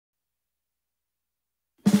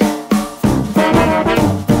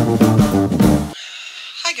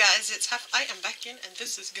guys, it's I am back in, and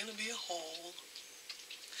this is gonna be a haul.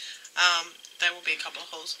 There will be a couple of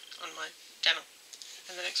hauls on my channel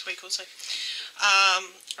in the next week or so.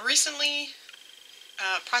 Recently,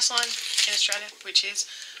 Priceline in Australia, which is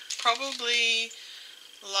probably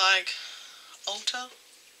like Ulta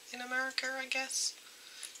in America, I guess.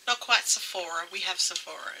 Not quite Sephora. We have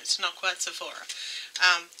Sephora. It's not quite Sephora.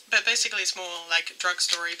 But basically it's more like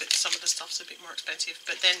drugstore, but some of the stuff's a bit more expensive.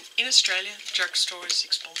 But then in Australia, drugstore is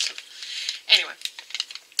expensive. Anyway,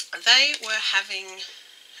 they were having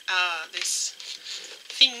this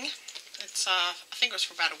thing. It's I think it was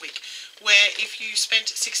for about a week, where if you spent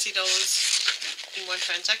 $60 in one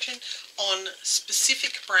transaction on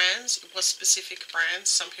specific brands, it was specific brands,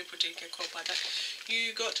 some people did get caught by that,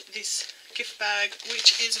 you got this gift bag,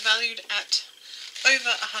 which is valued at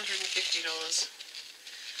over $150.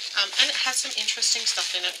 And it has some interesting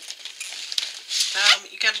stuff in it.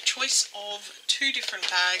 You get a choice of 2 different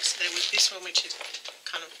bags. There was this one, which is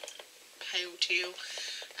kind of pale teal,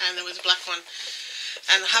 and there was a black one.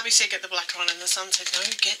 And the hubby said get the black one, and the son said no,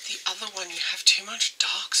 get the other one, you have too much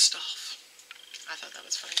dark stuff. I thought that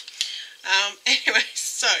was funny. Anyway,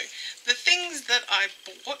 so the things that I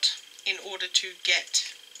bought in order to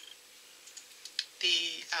get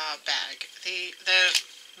the bag, they're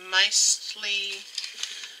mostly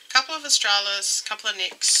a couple of Australis, a couple of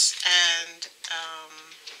NYX, and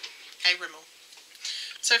a Rimmel.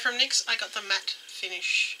 So from NYX I got the matte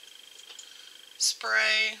finish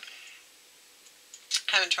spray.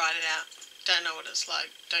 Haven't tried it out, don't know what it's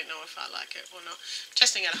like, don't know if I like it or not.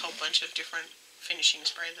 Testing out a whole bunch of different finishing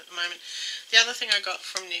sprays at the moment. The other thing I got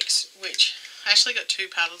from NYX, which I actually got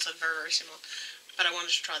 2 powders that are very, very similar, but I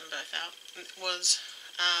wanted to try them both out, was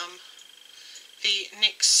the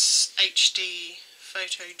NYX HD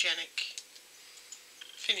Photogenic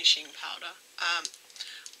finishing powder.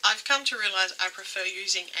 I've come to realise I prefer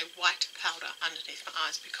using a white powder underneath my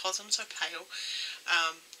eyes because I'm so pale.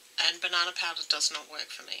 And banana powder does not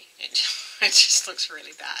work for me. It just looks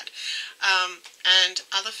really bad. And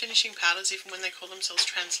other finishing powders, even when they call themselves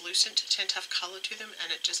translucent, tend to have colour to them,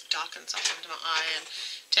 and it just darkens up under my eye and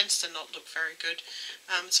tends to not look very good.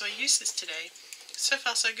 So I used this today. So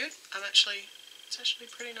far so good. It's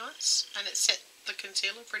actually pretty nice, and it set the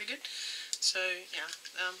concealer pretty good. So yeah,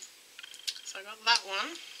 so I got that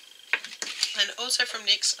one. And also from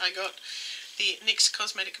NYX I got the NYX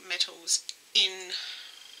Cosmetic Metals in,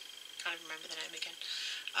 can't even remember the name again,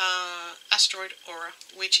 Asteroid Aura,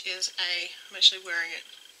 which is I'm actually wearing it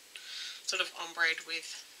sort of ombreed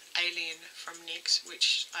with Alien from NYX,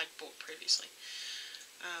 which I'd bought previously.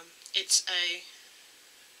 It's a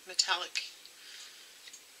metallic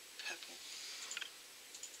purple.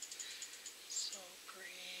 So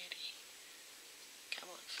pretty. Come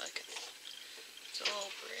on, focus. So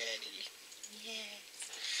pretty. Yes.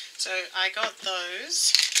 So I got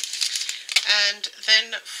those. And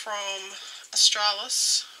then from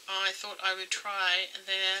Australis, I thought I would try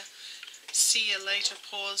their See You Later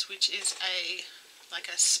Pores, which is like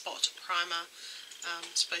a spot primer,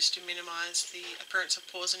 supposed to minimise the appearance of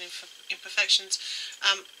pores and imperfections.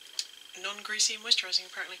 Non-greasy and moisturising,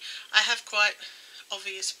 apparently. I have quite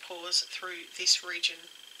obvious pores through this region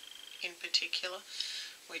in particular,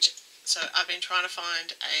 so I've been trying to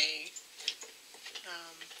find a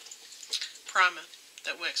primer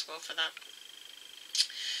that works well for that.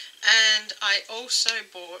 And I also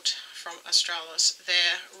bought from Australis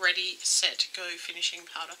their Ready Set Go finishing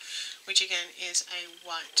powder, which again is a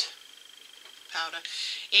white powder.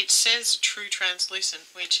 It says true translucent,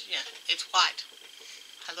 which, yeah, it's white.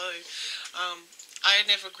 Hello. I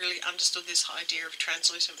never really understood this idea of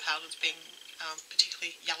translucent powders being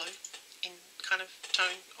particularly yellow in kind of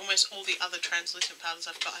tone. Almost all the other translucent powders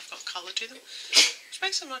I've got colour to them, which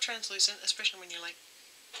makes them not translucent, especially when you're like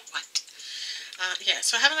white. Yeah,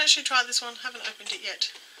 so I haven't actually tried this one, haven't opened it yet,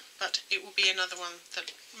 but it will be another one that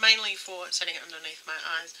mainly for setting it underneath my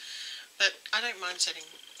eyes. But I don't mind setting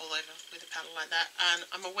all over with a powder like that, and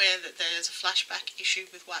I'm aware that there's a flashback issue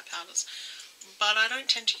with white powders, but I don't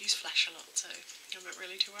tend to use flash a lot, so I'm not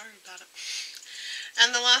really too worried about it.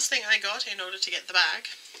 And the last thing I got in order to get the bag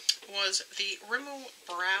was the Rimmel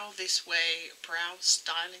Brow This Way Brow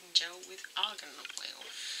Styling Gel with Argan Oil.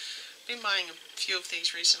 Been buying a few of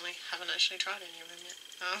these recently, haven't actually tried any of them yet.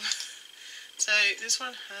 So this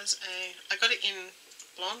one has I got it in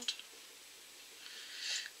blonde.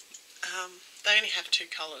 They only have 2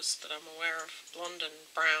 colours that I'm aware of, blonde and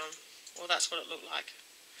brown. Well, that's what it looked like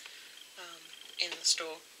in the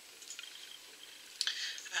store.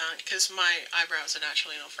 Because my eyebrows are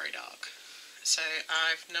naturally not very dark, so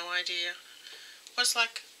I've no idea what it's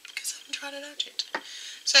like because I haven't tried it out yet.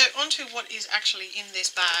 So onto what is actually in this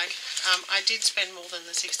bag. I did spend more than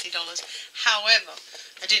the $60. However,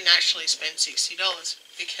 I didn't actually spend $60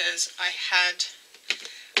 because I had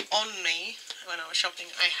on me when I was shopping.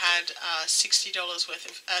 I had $60 worth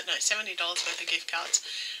of $70 worth of gift cards,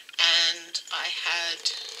 and I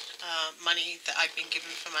had money that I'd been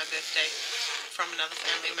given for my birthday from another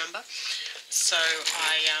family member. So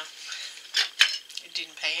I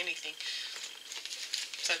didn't pay anything.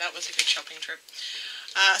 So that was a good shopping trip.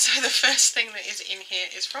 So the first thing that is in here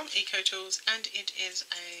is from EcoTools, and it is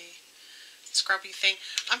a scrubby thing.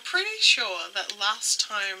 I'm pretty sure that last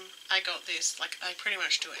time I got this, like I pretty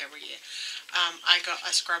much do it every year, I got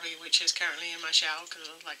a scrubby which is currently in my shower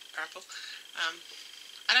because I like purple.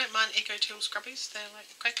 I don't mind EcoTools scrubbies, they're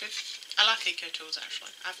like quite good. I like EcoTools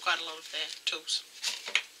actually. I have quite a lot of their tools.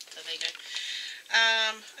 So there you go.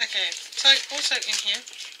 Okay, so also in here,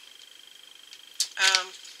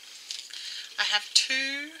 I have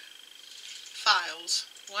two files.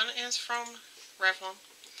 One is from Revlon,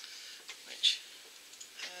 which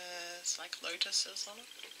has like lotuses on it,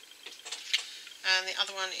 and the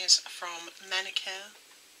other one is from Manicare.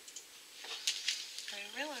 I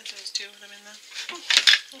didn't realise there was two of them in there.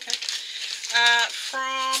 Okay.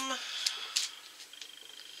 From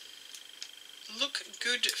Look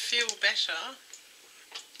Good Feel Better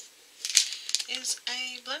is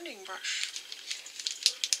a blending brush.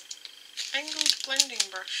 Angled blending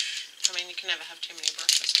brush. I mean, you can never have too many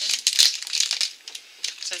brushes, can you?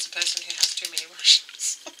 Says a person who has too many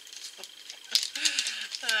brushes.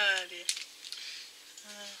 Oh dear.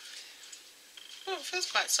 Well, it feels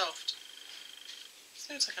quite soft.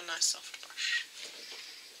 Seems like a nice soft brush.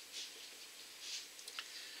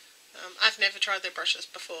 I've never tried their brushes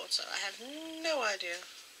before, so I have no idea.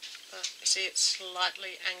 But you see, it's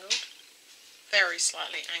slightly angled. Very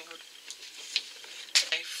slightly angled.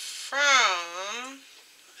 Okay, from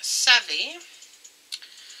Savvy,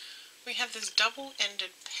 we have this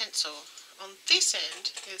double-ended pencil. On this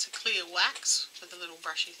end is a clear wax with a little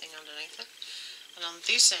brushy thing underneath it, and on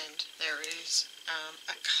this end there is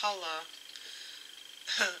a colour.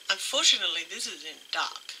 Unfortunately, this is in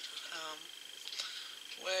dark,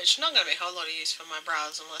 which not going to be a whole lot of use for my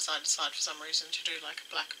brows unless I decide for some reason to do like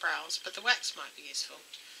black brows, but the wax might be useful.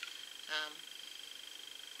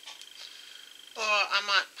 Or I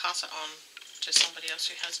might pass it on to somebody else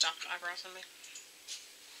who has dark eyebrows than me.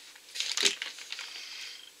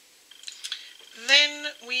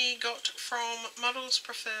 Then we got from Models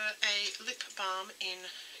Prefer a lip balm in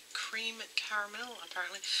cream caramel,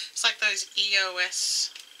 apparently. It's like those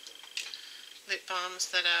EOS lip balms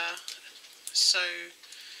that are so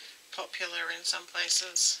popular in some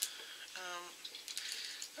places.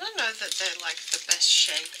 I don't know that they're like the best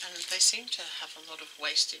shape, and they seem to have a lot of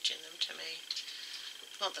wastage in them to me.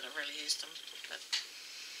 Not that I've really used them, but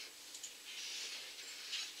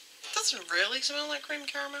it doesn't really smell like cream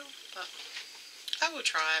caramel, but I will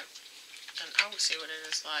try it, and I will see what it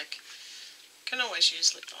is like. Can always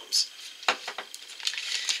use lip balms.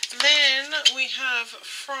 Then we have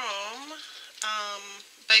from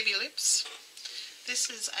Baby Lips. This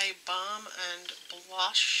is a balm and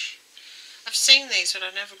blush. I've seen these, but I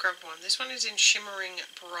never grabbed one. This one is in shimmering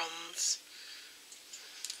bronze.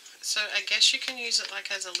 So I guess you can use it like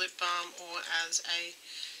as a lip balm or as a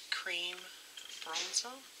cream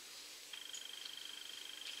bronzer.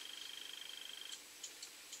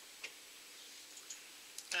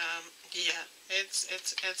 Yeah,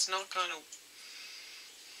 it's not gonna.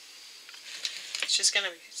 It's just gonna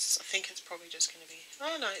be. I think it's probably just gonna be.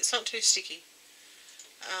 Oh no, it's not too sticky.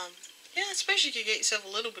 Yeah, I suppose you could get yourself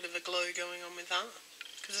a little bit of a glow going on with that,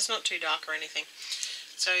 because it's not too dark or anything.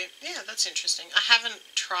 So yeah, that's interesting. I haven't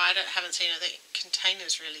tried it, haven't seen it. The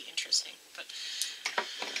container's really interesting, but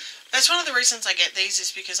that's one of the reasons I get these,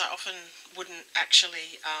 is because I often wouldn't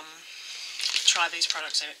actually try these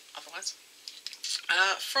products otherwise.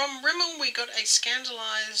 From Rimmel we got a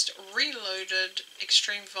Scandalized Reloaded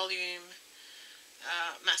Extreme Volume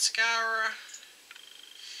mascara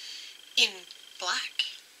in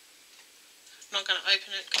black. I'm not going to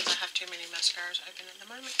open it because I have too many mascaras open at the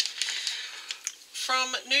moment.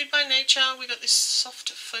 From Nude by Nature we got this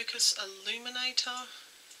Soft Focus Illuminator.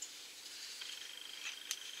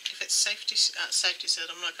 If it's safety sealed,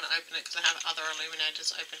 I'm not going to open it because I have other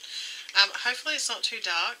illuminators open. Hopefully it's not too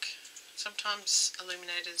dark. Sometimes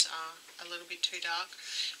illuminators are a little bit too dark.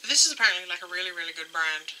 But this is apparently like a really, really good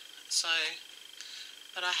brand. So,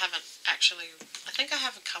 but I haven't actually, I think I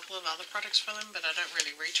have a couple of other products for them, but I don't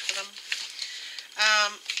really reach for them.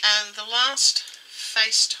 And the last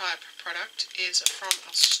face type product is from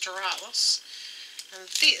Australis. And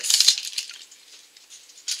this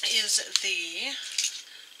is the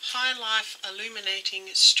High Life Illuminating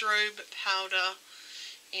Strobe Powder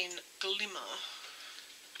in Glimmer.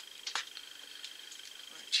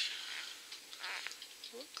 Which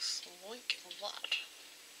looks like that.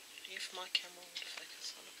 If my camera would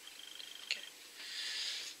focus on it. Okay.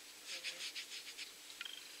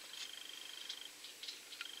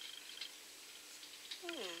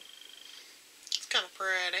 It's kind of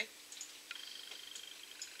pretty.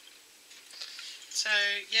 So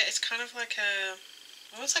yeah, it's kind of like a,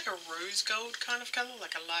 almost like a rose gold kind of colour,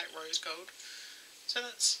 like a light rose gold. So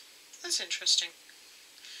that's interesting.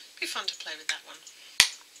 Be fun to play with that one.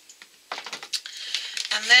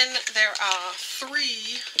 And then there are 3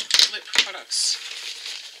 lip products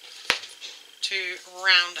to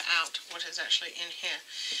round out what is actually in here.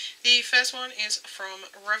 The first one is from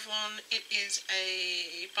Revlon. It is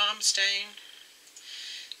a balm stain.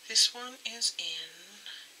 This one is in.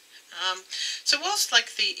 So whilst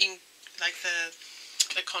like the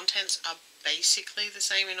contents are basically the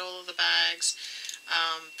same in all of the bags,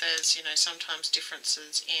 there's, you know, sometimes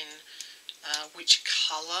differences in which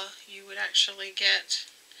colour you would actually get.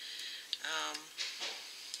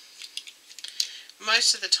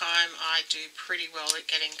 Most of the time I do pretty well at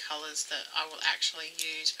getting colours that I will actually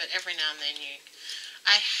use, but every now and then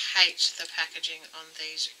I hate the packaging on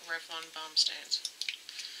these Revlon balm stains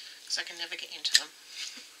because I can never get into them.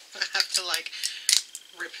 I have to like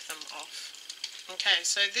rip them off. Okay,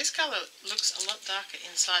 so this colour looks a lot darker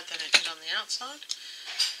inside than it did on the outside.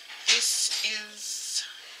 This is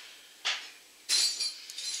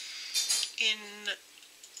in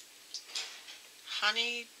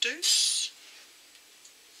Honey Deuce,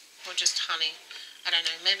 or just honey. I don't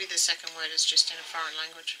know, maybe the second word is just in a foreign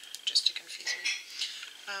language, just to confuse me.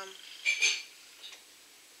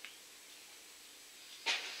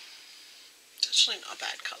 It's actually not a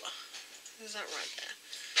bad colour. Is that right there?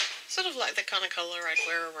 Sort of like the kind of colour I'd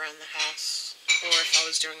wear around the house, or if I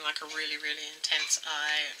was doing like a really, really intense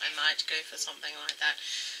eye, I might go for something like that.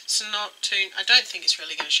 So not too, I don't think it's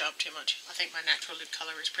really going to show up too much. I think my natural lip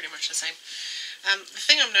colour is pretty much the same. The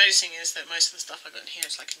thing I'm noticing is that most of the stuff I've got in here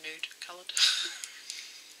is like nude coloured.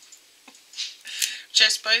 Which I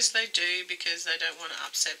suppose they do because they don't want to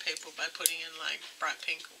upset people by putting in like bright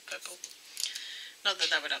pink or purple. Not that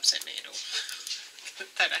that would upset me at all.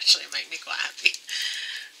 That'd actually make me quite happy.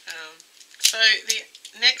 So the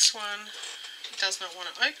next one does not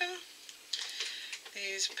want to open.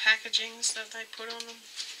 These packagings that they put on them.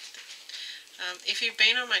 If you've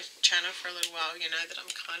been on my channel for a little while, you know that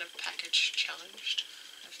I'm kind of package challenged.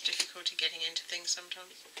 I have difficulty getting into things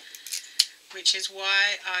sometimes. Which is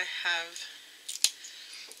why I have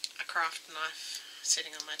a craft knife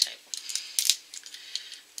sitting on my table.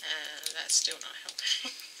 And that's still not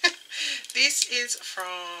helping. This is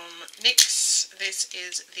from NYX. This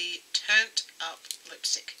is the Turned Up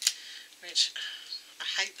lipstick. Which, I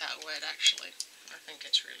hate that word actually. I think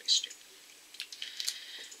it's really stupid.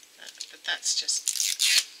 But that's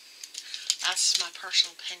my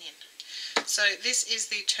personal opinion. So this is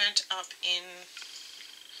the Turned Up in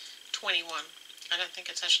 21. I don't think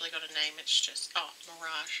it's actually got a name, it's just, oh,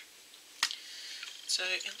 Mirage. So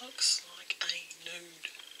it looks like a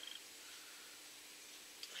nude.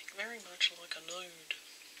 Like very much like a nude.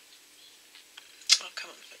 Oh,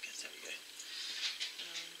 come on, focus, there we go.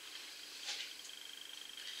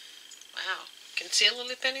 Wow, concealer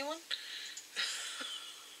lip, anyone?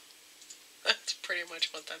 That's pretty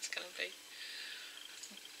much what that's going to be.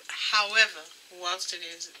 However, whilst it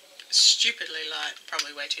is stupidly light,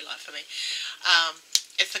 probably way too light for me,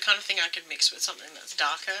 it's the kind of thing I could mix with something that's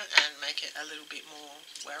darker and make it a little bit more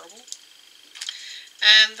wearable.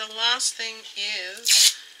 And the last thing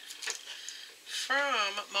is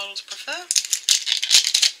from Models Prefer.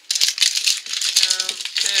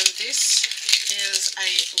 And this is a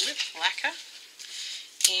lip lacquer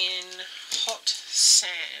in Hot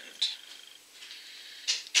Sand.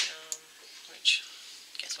 Which,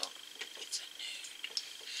 guess what? It's a nude.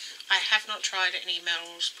 I have not tried any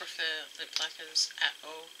Models Prefer lip lacquers at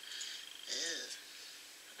all.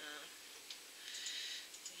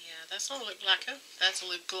 Yeah, that's not a lip lacquer. That's a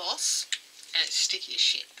lip gloss. And it's sticky as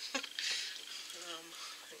shit.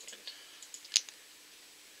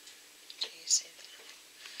 Do you see that?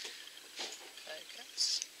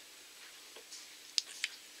 Focus.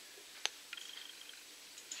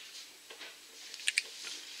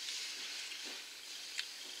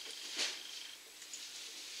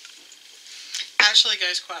 Actually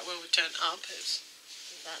goes quite well with Turned Up, is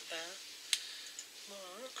that there.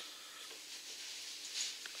 But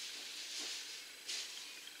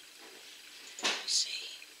do you see?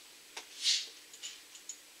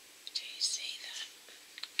 Do you see that?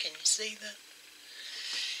 Can you see that?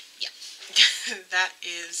 that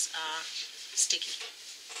is sticky.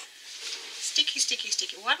 Sticky, sticky,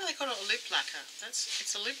 sticky. Why do they call it a lip lacquer?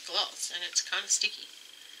 It's a lip gloss and it's kind of sticky.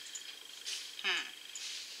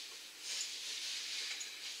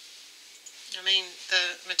 I mean,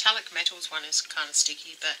 the metallic metals one is kind of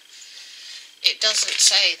sticky, but it doesn't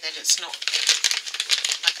say that it's not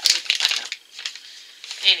like a lip lacquer.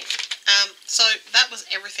 Anyway, so that was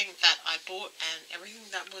everything that I bought and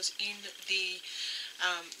everything that was in the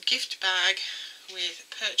gift bag with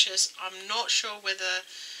purchase. I'm not sure whether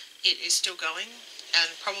it is still going,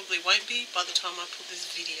 and probably won't be by the time I put this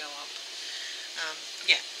video up.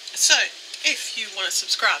 Yeah, so if you want to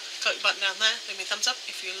subscribe, click the button down there, leave me a thumbs up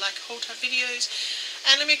if you like haul type videos,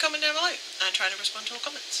 and leave me a comment down below. I try to respond to all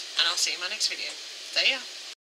comments, and I'll see you in my next video. See ya!